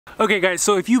Okay guys,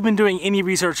 so if you've been doing any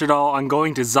research at all on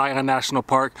going to Zion National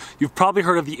Park, you've probably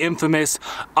heard of the infamous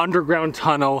underground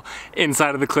tunnel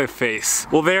inside of the cliff face.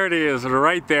 Well, there it is,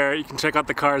 right there. You can check out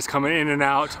the cars coming in and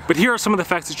out. But here are some of the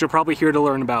facts that you're probably here to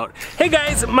learn about. Hey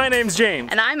guys, my name's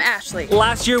James. And I'm Ashley.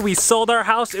 Last year we sold our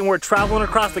house and we're traveling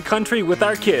across the country with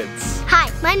our kids. Hi,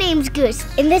 my name's Goose,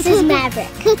 and this is Maverick.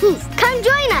 Come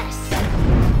join us!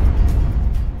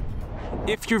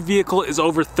 If your vehicle is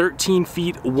over 13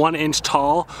 feet 1 inch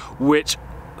tall, which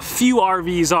few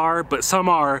RVs are, but some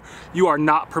are, you are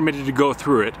not permitted to go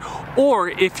through it. Or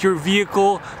if your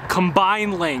vehicle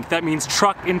combined length, that means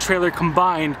truck and trailer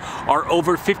combined, are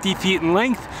over 50 feet in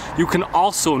length, you can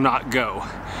also not go.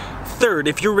 Third,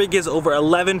 if your rig is over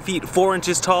 11 feet 4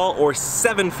 inches tall or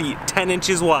 7 feet 10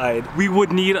 inches wide, we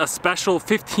would need a special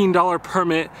 $15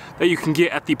 permit that you can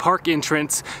get at the park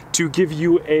entrance to give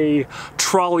you a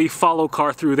trolley follow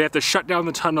car through. They have to shut down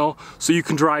the tunnel so you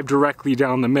can drive directly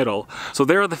down the middle. So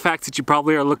there are the facts that you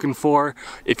probably are looking for.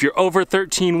 If you're over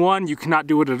 13.1, you cannot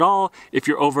do it at all. If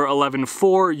you're over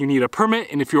 11.4, you need a permit.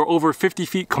 And if you're over 50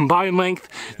 feet combined length,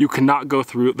 you cannot go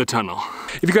through the tunnel.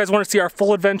 If you guys want to see our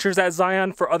full adventures at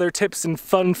Zion for other tips and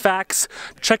fun facts,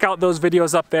 check out those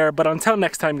videos up there. But until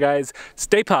next time guys,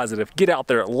 stay positive, get out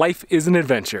there, life is an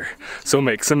adventure, so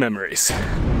make some memories.